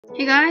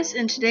Hey guys,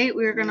 and today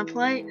we're gonna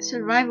play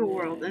Survival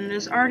World, and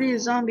there's already a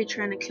zombie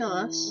trying to kill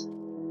us.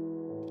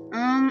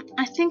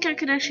 I think I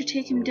could actually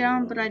take him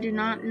down, but I do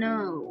not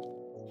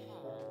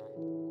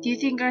know. Do you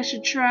think I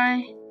should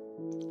try?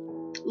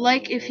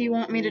 Like if you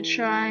want me to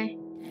try.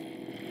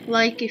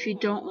 Like if you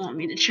don't want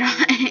me to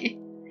try.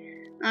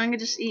 I'm gonna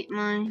just eat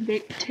my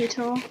baked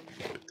potato.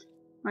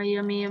 My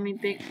yummy yummy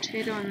baked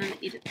potato, and then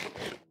eat it.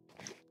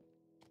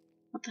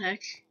 What the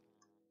heck?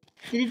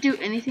 Did it do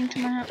anything to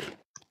my house?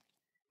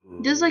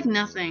 It does like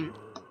nothing.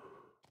 I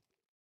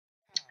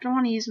don't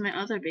want to use my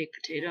other baked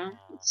potato.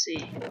 Let's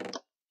see.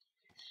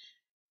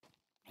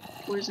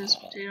 Poisonous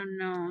potato,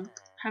 no.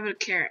 Have a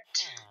carrot.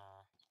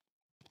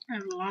 I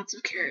have lots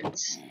of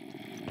carrots.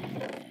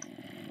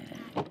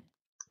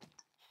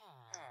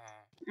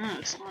 Oh,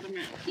 it's not a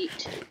minute.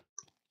 Eat.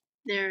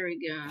 There we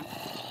go.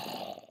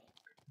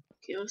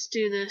 Okay, let's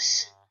do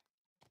this.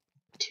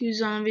 2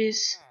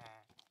 zombies.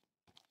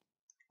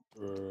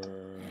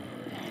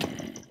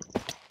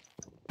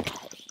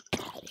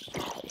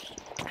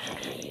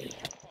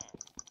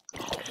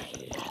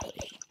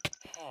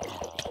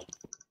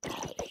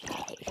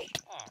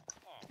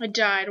 I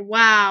died.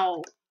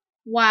 Wow.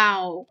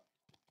 Wow.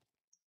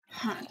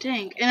 Huh,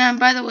 dang. And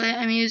by the way,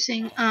 I'm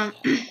using,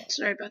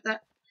 sorry about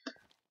that.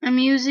 I'm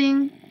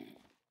using,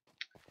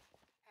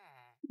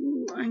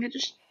 ooh, I'm gonna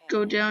just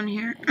go down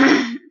here.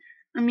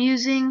 I'm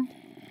using,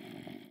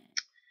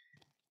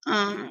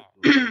 what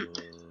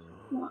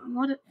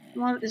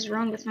is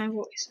wrong with my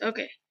voice?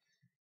 Okay.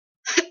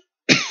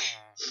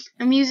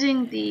 I'm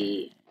using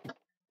the,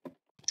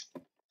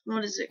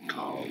 what is it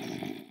called?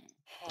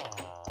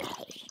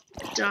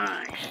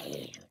 Die.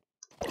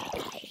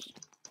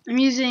 I'm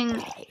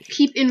using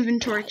keep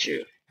inventory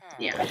true.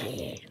 Yeah.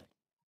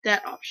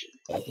 That option.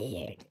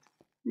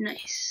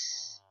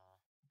 Nice.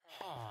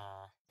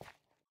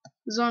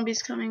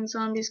 Zombies coming,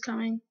 zombies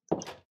coming.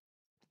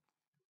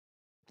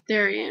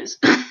 There he is.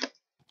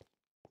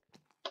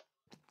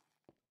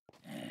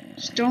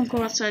 Just don't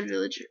go outside,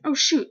 villager. Oh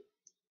shoot.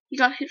 He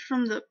got hit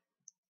from the...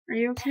 Are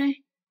you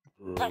okay?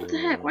 What the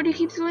heck? Why do you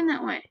keep going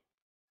that way?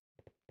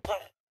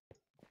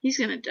 He's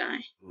gonna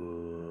die.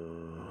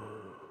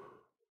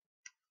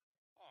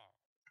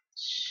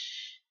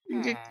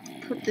 I'm gonna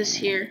put this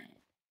here.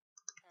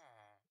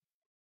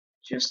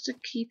 Just to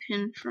keep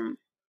him from...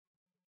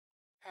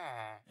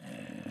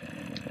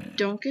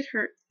 Don't get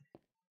hurt.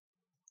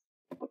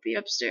 I'll be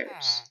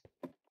upstairs.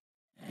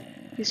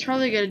 He's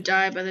probably gonna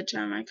die by the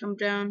time I come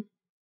down.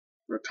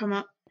 Or come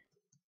up.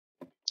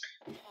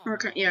 Or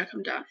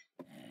come down.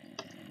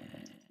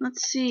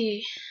 Let's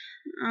see.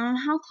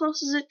 How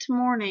close is it to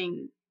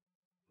morning?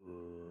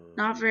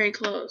 Not very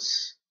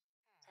close.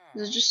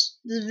 The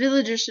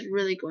villagers should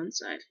really go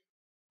inside.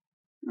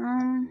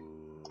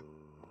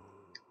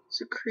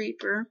 It's a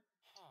creeper.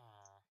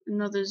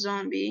 Another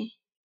zombie.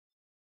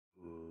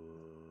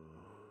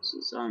 It's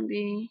a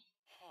zombie.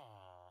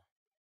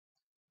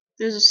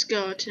 There's a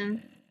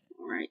skeleton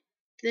right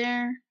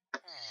there.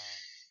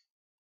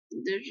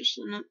 There's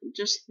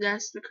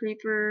that's the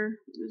creeper.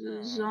 There's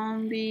a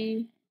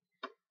zombie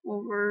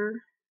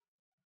over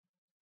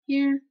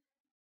here.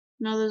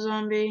 Another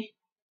zombie.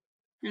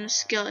 And a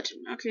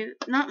skeleton. Okay,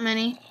 not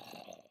many.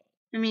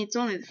 I mean, it's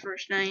only the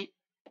first night.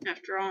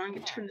 After all, I'm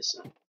gonna turn this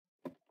up.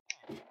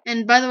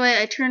 And by the way,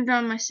 I turned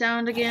on my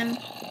sound again.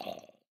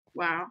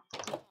 Wow.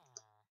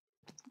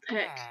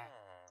 Heck.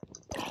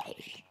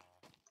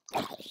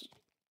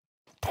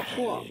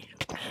 Whoa.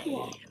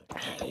 Whoa.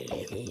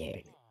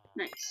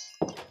 Nice.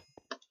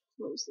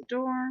 Close the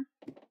door.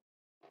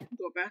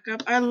 Go back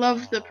up. I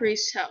love the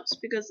priest's house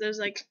because there's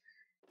like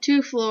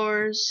 2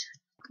 floors.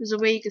 There's a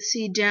way you can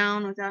see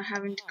down without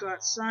having to go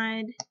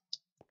outside.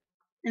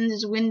 And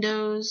there's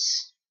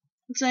windows.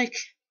 It's like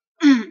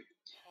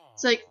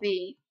it's like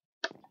the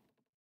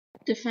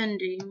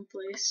defending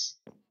place.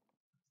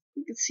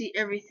 You can see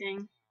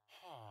everything.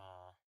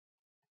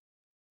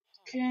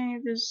 Okay,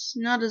 there's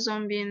not a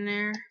zombie in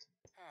there.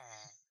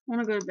 I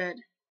wanna go to bed.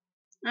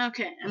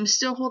 Okay, I'm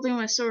still holding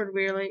my sword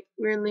weirdly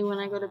when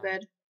I go to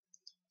bed.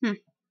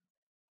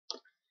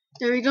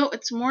 There we go,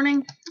 it's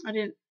morning. I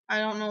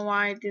don't know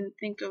why I didn't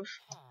think of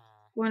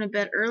going to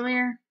bed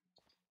earlier.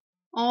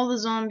 All the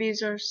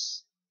zombies are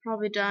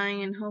probably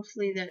dying, and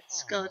hopefully that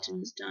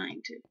skeleton is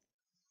dying too.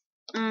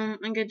 I'm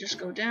gonna just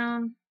go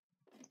down.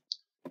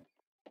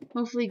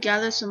 Hopefully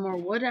gather some more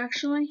wood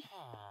actually.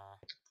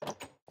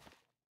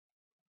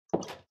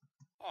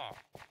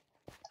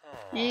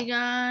 Hey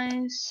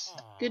guys,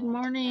 good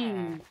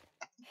morning.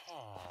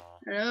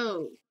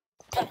 Hello.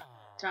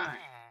 Die.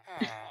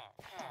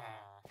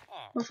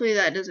 Hopefully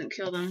that doesn't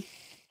kill them.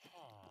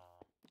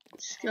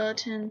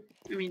 Skeleton.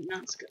 I mean,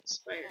 not skeleton,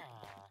 spider.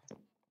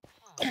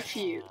 F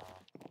you.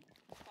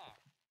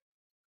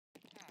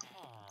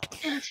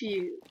 F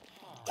you.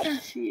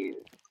 F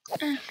you.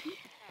 F you.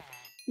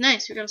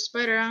 Nice, we got a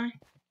spider eye.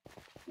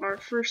 Our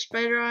first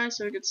spider eye,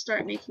 so we could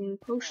start making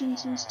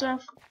potions and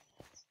stuff.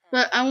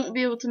 But I won't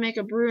be able to make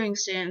a brewing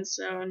stand,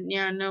 so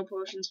yeah, no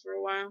potions for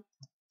a while.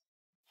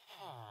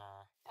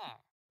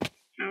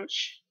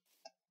 Ouch.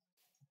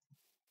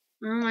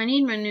 I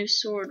need my new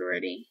sword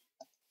ready.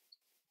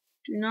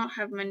 Do not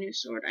have my new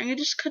sword. I'm gonna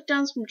just cut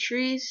down some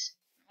trees.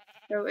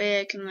 That way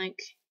I can like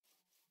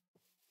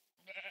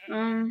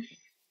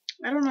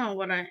I don't know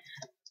what I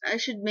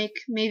should make.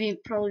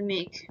 Probably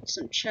make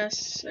some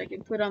chests I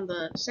can put on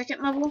the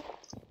second level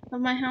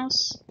of my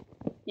house.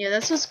 Yeah,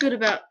 that's what's good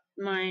about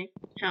my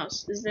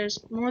house, is there's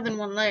more than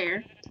one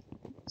layer,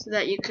 so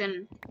that you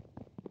can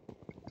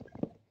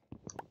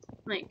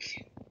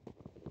like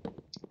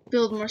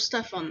build more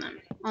stuff on them,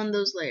 on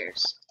those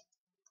layers.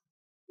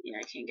 Yeah,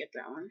 I can't get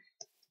that one.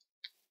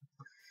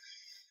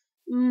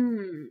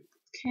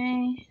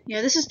 Okay.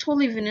 Yeah, this is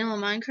totally vanilla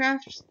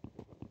Minecraft,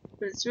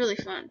 but it's really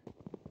fun.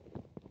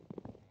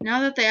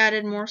 Now that they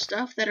added more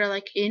stuff that are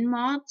like in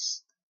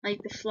mods,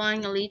 like the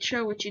flying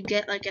elytra, which you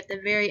get like at the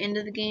very end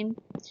of the game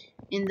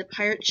in the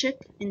pirate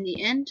ship in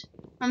the end.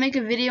 I'll make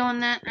a video on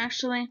that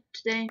actually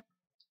today,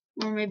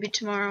 or maybe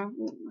tomorrow.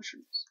 Ooh,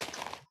 mushrooms.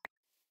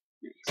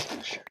 Nice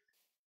mushroom.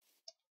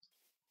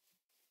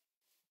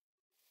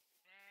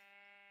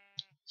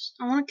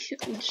 I want to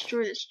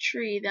destroy this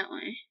tree that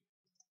way.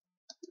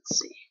 Let's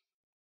see.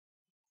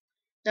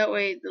 That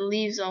way the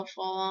leaves all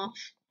fall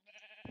off.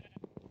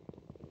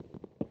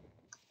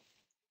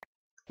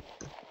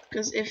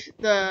 Because if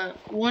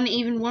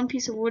even one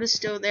piece of wood is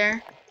still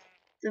there,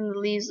 then the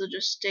leaves will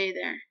just stay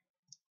there.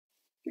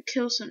 I'll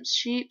kill some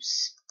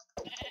sheeps.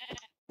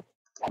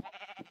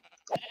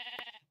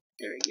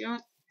 There we go.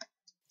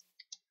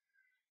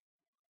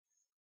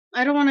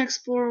 I don't want to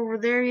explore over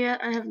there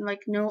yet. I have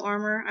like no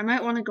armor. I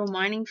might want to go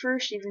mining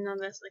first, even though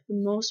that's like the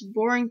most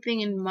boring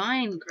thing in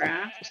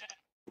Minecraft.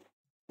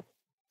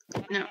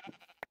 No.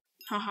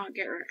 Haha,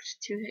 get wrecked.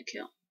 2-hit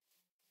kill.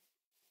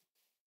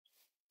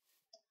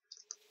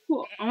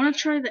 Cool. I want to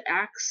try the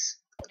axe.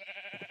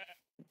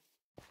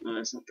 Oh,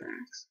 that's not the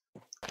axe.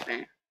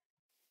 Bang.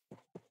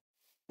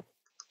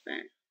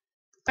 Bang.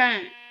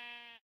 Bang.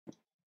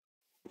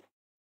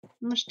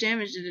 How much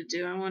damage did it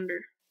do, I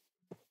wonder?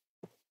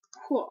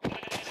 Cool.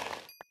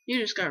 You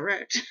just got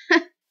wrecked.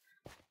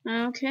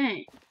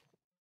 Okay.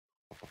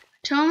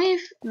 Tell me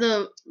if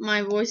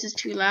my voice is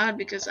too loud,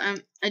 because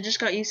I just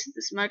got used to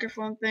this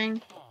microphone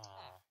thing,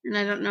 and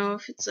I don't know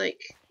if it's like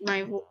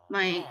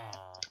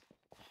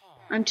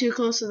I'm too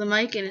close to the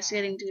mic and it's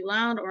getting too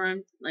loud, or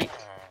I'm like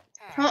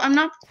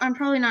I'm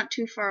probably not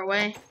too far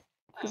away,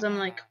 because I'm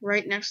like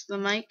right next to the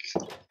mic.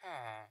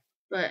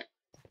 But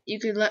you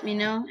could let me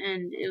know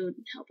and it would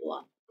help a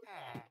lot.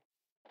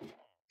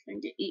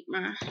 Trying to eat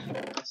my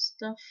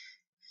stuff.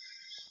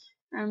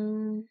 Let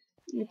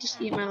me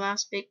just eat my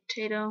last baked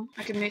potato.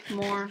 I can make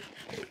more.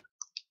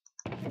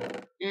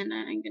 And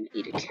I'm gonna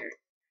eat a carrot.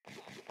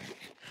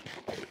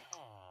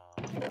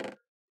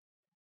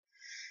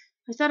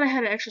 I thought I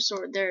had an extra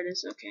sword. There it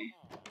is. Okay.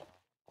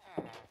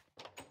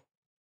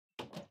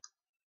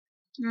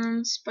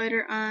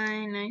 Spider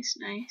eye. Nice,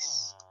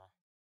 nice.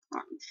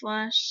 Rotten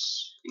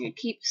flesh. I can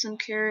keep some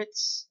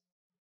carrots.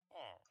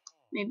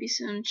 Maybe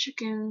some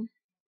chicken.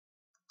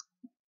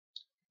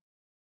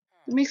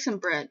 Make some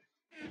bread.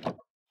 Let's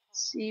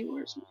see,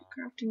 where's my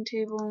crafting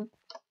table?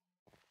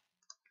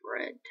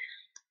 Bread.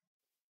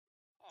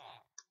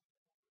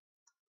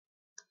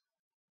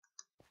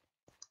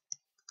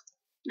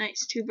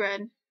 Nice, 2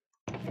 bread.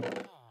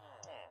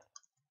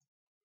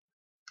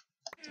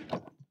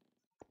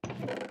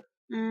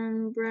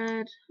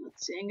 Bread.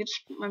 Let's see, I'm gonna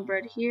just put my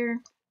bread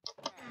here.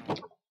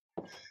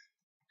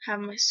 Have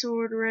my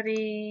sword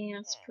ready.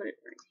 Let's put it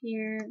right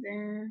here,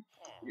 there.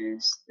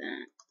 There's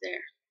that,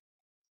 there.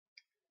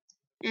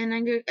 And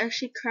I'm gonna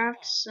actually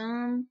craft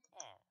some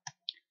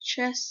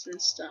chests and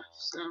stuff.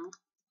 So,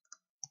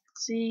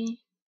 let's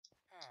see.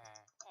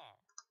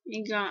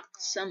 We got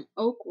some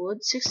oak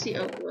wood, 60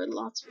 oak wood,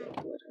 lots of oak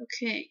wood.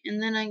 Okay,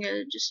 and then I'm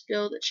gonna just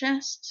build a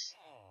chest.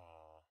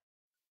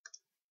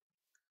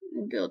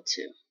 And build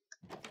 2.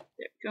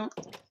 There we go.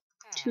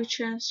 2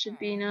 chests should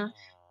be enough.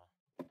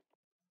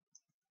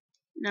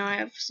 Now I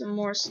have some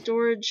more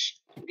storage.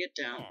 Get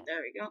down.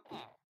 There we go.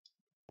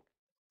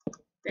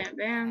 Bam,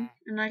 bam.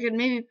 And I could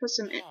maybe put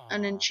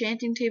an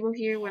enchanting table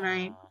here when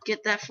I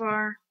get that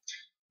far.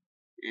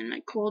 And my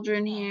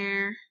cauldron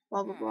here.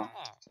 Blah, blah, blah.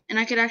 And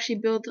I could actually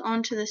build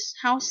onto this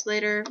house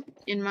later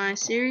in my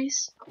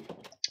series.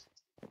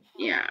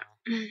 Yeah.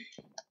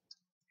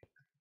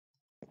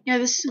 Yeah,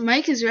 this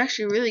mic is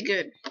actually really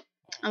good.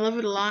 I love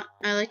it a lot.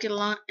 I like it a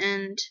lot.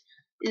 And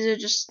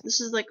this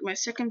is like my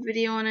second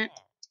video on it.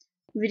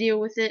 Video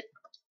with it.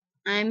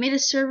 I made a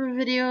server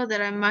video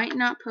that I might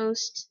not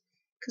post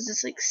because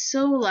it's like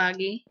so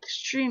laggy,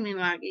 extremely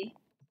laggy.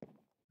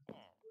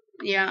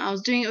 Yeah, I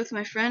was doing it with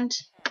my friend.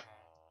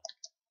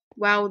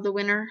 Wow, the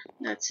winner.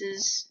 That's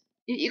his.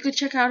 You could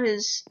check out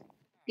his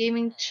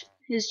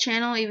his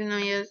channel, even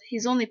though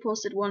he's only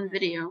posted 1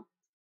 video.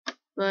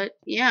 But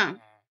yeah,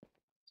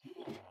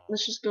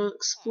 let's just go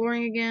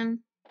exploring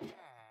again.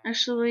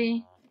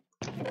 Actually,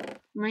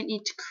 might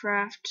need to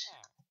craft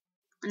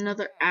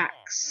another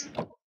axe.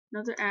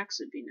 Another axe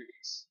would be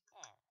nice.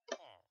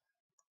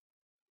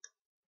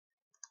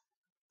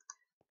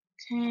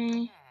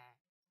 Okay.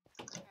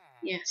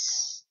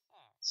 Yes.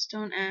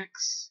 Stone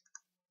axe.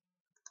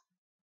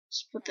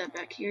 Just put that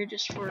back here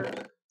just for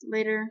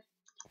later.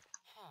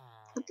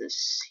 Put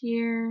this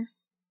here.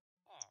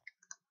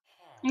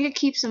 I could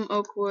keep some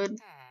oak wood,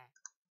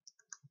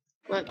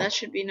 but that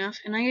should be enough.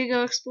 And I could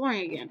go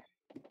exploring again.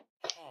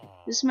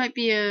 This might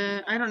be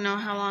I don't know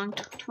how long,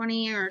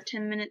 20 or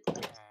 10 minutes.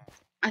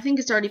 I think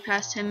it's already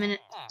past 10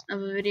 minutes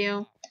of a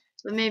video,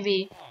 but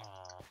maybe,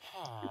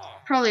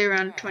 probably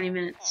around 20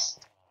 minutes.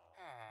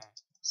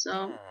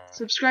 So,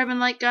 subscribe and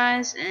like,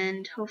 guys,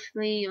 and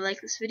hopefully you like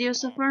this video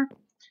so far.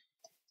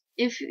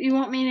 If you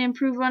want me to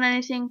improve on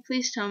anything,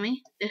 please tell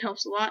me. It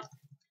helps a lot.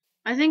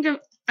 I think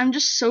I'm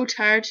just so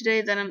tired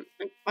today that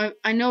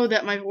I know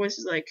that my voice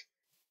is like,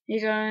 hey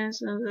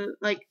guys,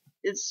 like,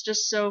 it's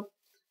just so,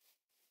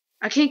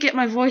 I can't get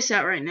my voice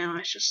out right now.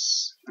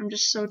 I'm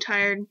just so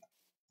tired.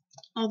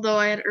 Although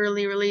I had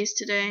early release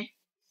today,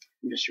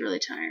 I'm just really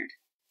tired.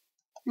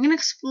 I'm gonna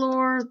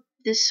explore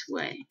this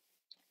way.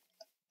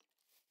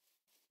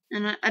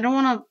 And I don't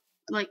want to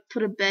like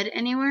put a bed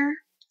anywhere,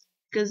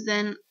 because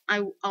then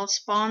I'll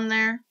spawn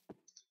there,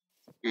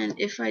 and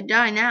if I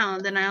die now,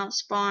 then I'll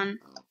spawn.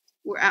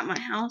 We're at my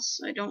house,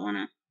 so I don't want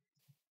to.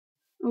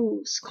 Oh,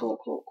 it's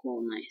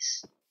coal,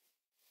 nice.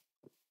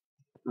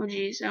 Oh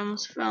geez, I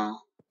almost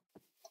fell.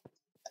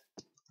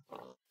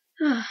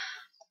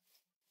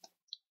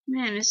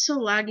 Man, it's so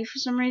laggy for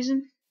some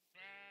reason.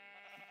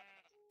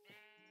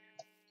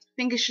 I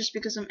think it's just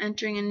because I'm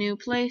entering a new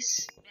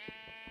place.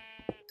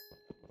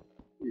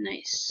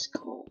 Nice,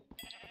 coal.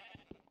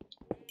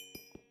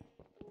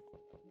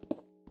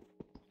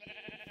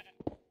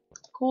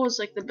 Coal is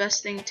like the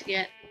best thing to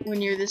get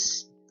when you're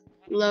this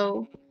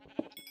low.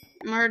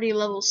 I'm already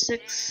level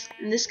 6,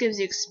 and this gives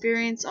you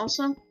experience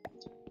also.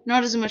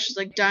 Not as much as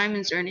like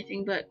diamonds or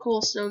anything, but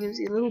coal still gives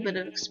you a little bit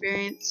of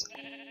experience.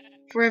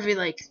 For every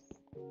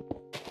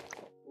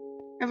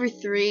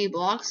 3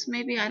 blocks,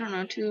 maybe, I don't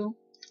know, 2.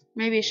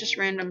 Maybe it's just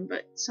random,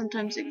 but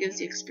sometimes it gives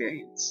you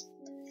experience.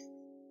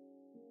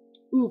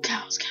 Ooh,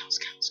 cows.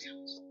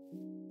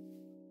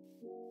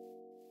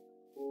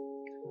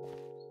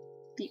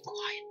 Be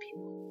quiet,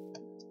 people.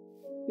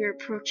 We're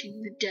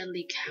approaching the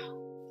deadly cow.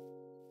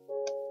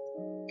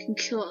 Can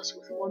kill us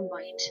with one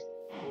bite.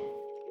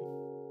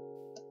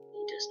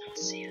 He does not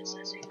see us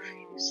as we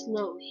creep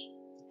slowly.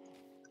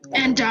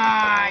 And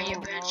die, you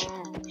bitch.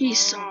 He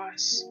saw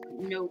us.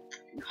 Nope,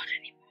 not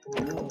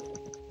anymore.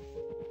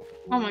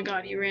 Oh my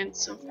god, he ran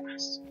so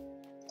fast.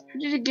 How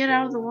did it get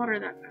out of the water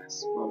that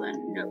fast? Well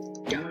then,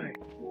 no. Die.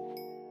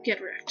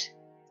 Get wrecked.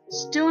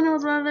 Still no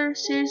leather?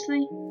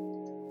 Seriously?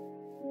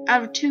 I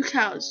have 2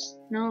 cows.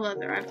 No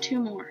leather. I have 2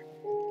 more.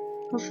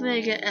 Hopefully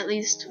I get at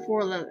least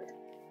 4 leather.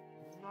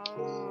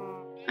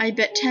 I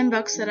bet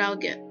 $10 that I'll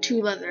get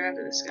 2 leather out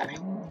of this guy.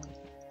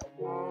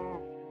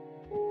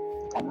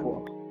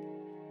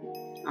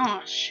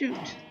 Oh shoot.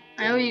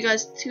 I owe you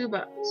guys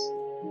 $2.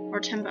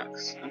 Or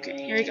 $10. Okay,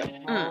 here we go.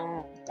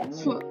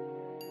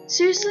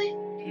 Seriously?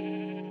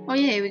 Oh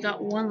yeah, we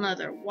got 1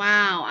 leather.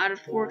 Wow, out of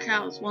 4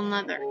 cows, 1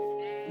 leather.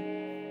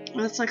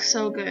 That's like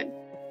so good.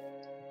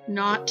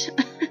 Not.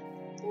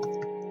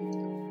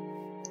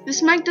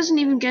 This mic doesn't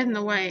even get in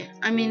the way.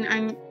 I mean,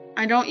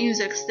 I don't use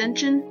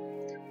extension,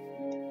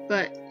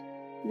 but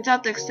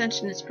without the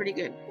extension, it's pretty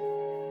good.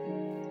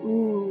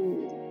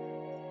 Ooh,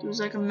 there's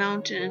like a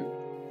mountain.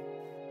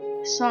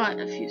 I saw it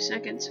a few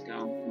seconds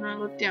ago when I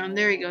looked down.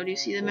 There you go. Do you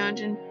see the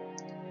mountain?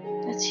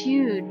 That's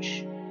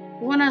huge.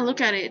 But when I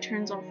look at it, it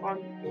turns all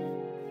foggy.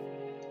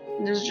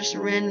 And there's just a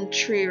random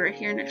tree right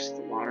here next to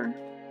the water.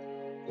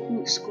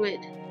 Ooh, squid.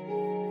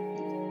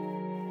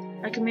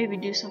 I could maybe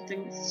do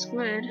something with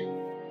squid.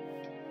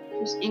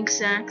 There's ink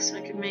sacs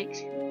I could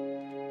make.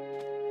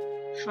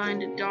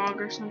 Find a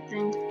dog or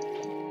something.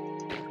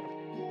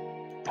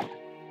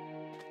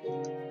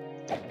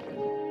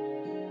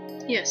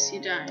 Yes, you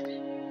died.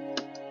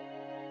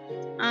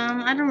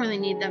 I don't really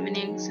need that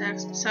many ink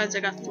sacs. Besides,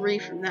 I got 3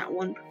 from that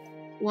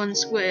one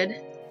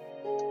squid.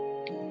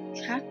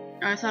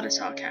 I thought I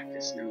saw a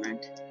cactus. Never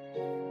mind.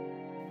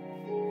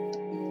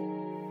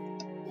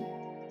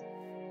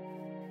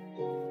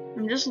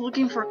 I'm just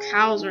looking for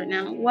cows right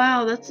now.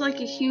 Wow, that's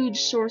like a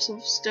huge source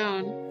of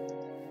stone.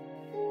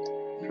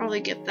 Probably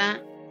get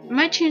that. I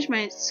might change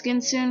my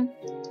skin soon.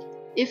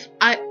 If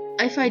I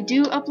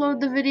do upload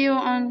the video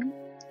on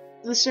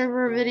the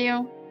server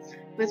video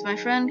with my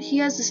friend, he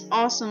has this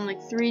awesome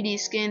like 3D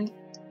skin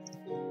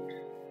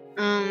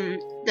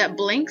that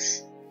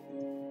blinks.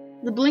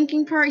 The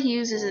blinking part he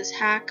uses is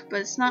hack,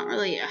 but it's not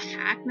really a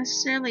hack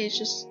necessarily. It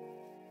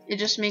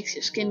just makes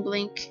your skin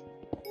blink.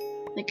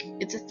 Like,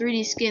 it's a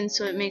 3D skin,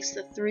 so it makes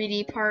the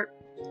 3D part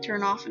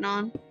turn off and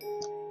on.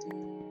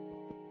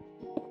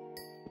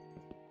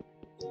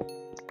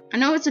 I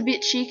know it's a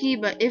bit cheeky,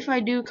 but if I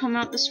do come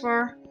out this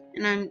far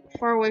and I'm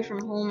far away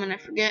from home and I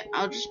forget,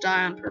 I'll just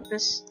die on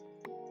purpose.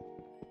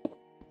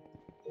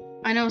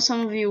 I know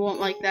some of you won't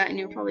like that and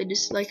you'll probably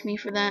dislike me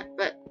for that,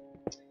 but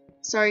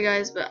sorry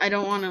guys, but I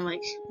don't want to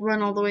like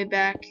run all the way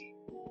back.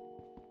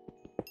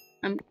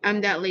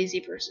 I'm that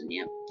lazy person,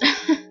 yep.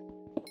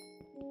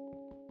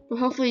 But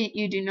hopefully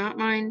you do not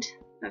mind.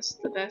 That's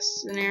the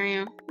best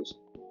scenario.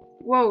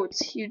 Whoa, it's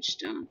huge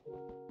stone.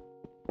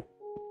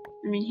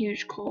 I mean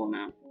huge coal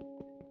amount.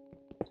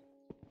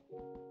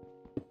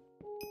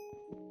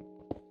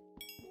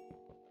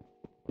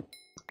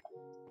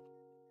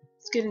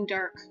 It's getting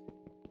dark.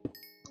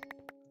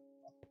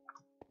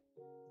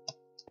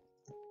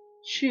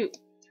 Shoot.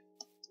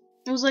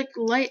 It was like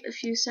light a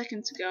few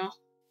seconds ago.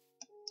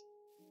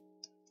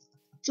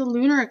 It's a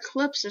lunar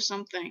eclipse or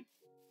something.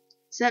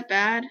 Is that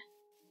bad? What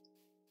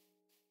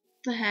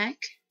the heck?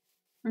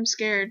 I'm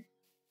scared.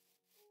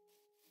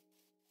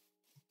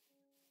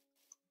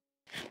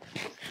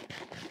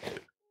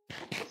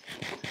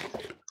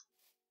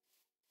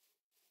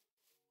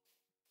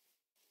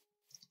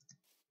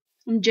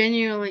 I'm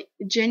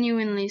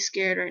genuinely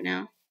scared right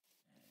now.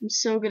 I'm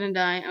so gonna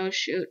die. Oh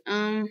shoot.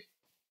 I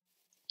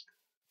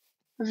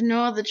have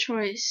no other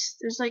choice.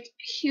 There's like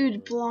a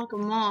huge block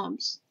of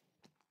mobs.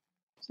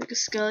 It's like a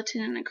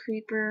skeleton and a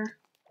creeper.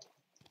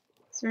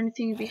 Is there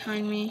anything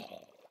behind me?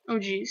 Oh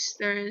jeez,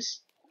 there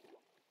is.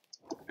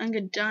 I'm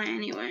gonna die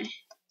anyway.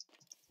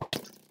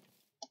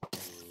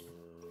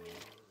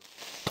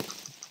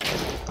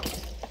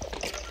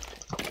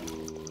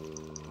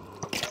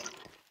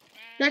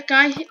 That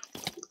guy hit.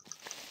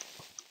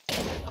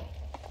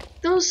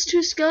 Those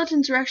two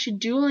skeletons are actually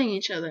dueling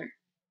each other.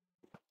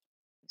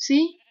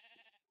 See?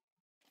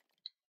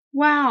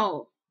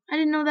 Wow. I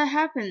didn't know that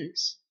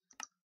happens.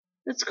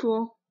 That's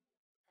cool.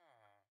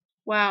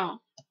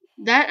 Wow.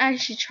 That I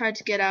actually tried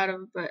to get out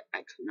of, but I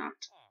could not.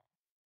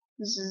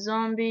 This is a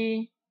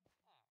zombie.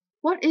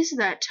 What is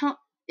that?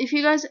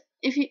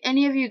 If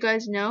any of you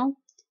guys know,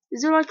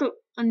 is there like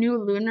a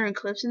new lunar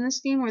eclipse in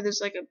this game where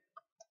there's like a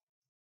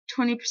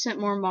 20%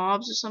 more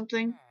mobs or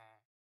something?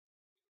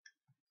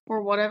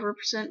 Or whatever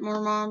percent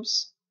more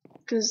mobs?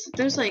 Because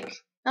there's like,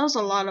 that was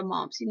a lot of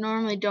mobs. You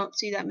normally don't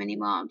see that many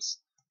mobs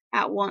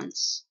at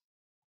once.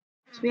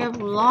 So we have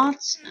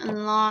lots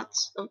and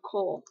lots of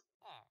coal.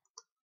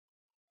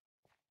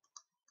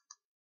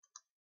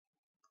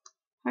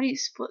 How do you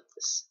split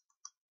this?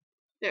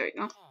 There we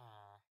go.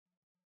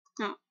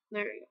 No,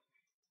 there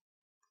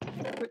we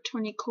go. Put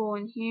 20 coal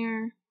in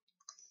here.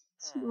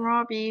 Some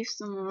raw beef,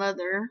 some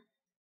leather.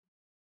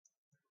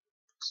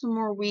 Some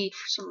more wheat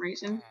for some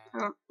reason. I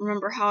don't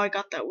remember how I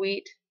got that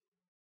wheat.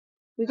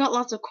 We got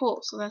lots of coal,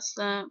 so that's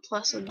the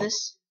plus of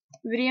this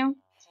video.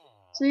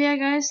 So yeah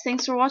guys,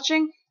 thanks for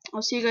watching.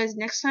 I'll see you guys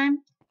next time.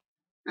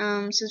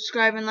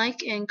 Subscribe and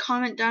like and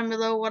comment down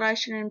below what I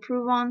should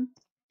improve on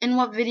and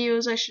what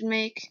videos I should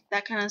make,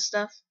 that kind of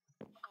stuff.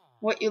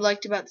 What you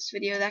liked about this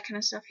video, that kind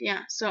of stuff.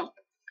 Yeah, so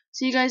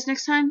see you guys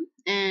next time,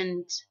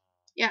 and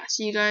yeah,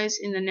 see you guys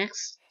in the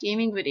next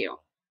gaming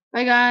video.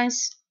 Bye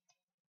guys.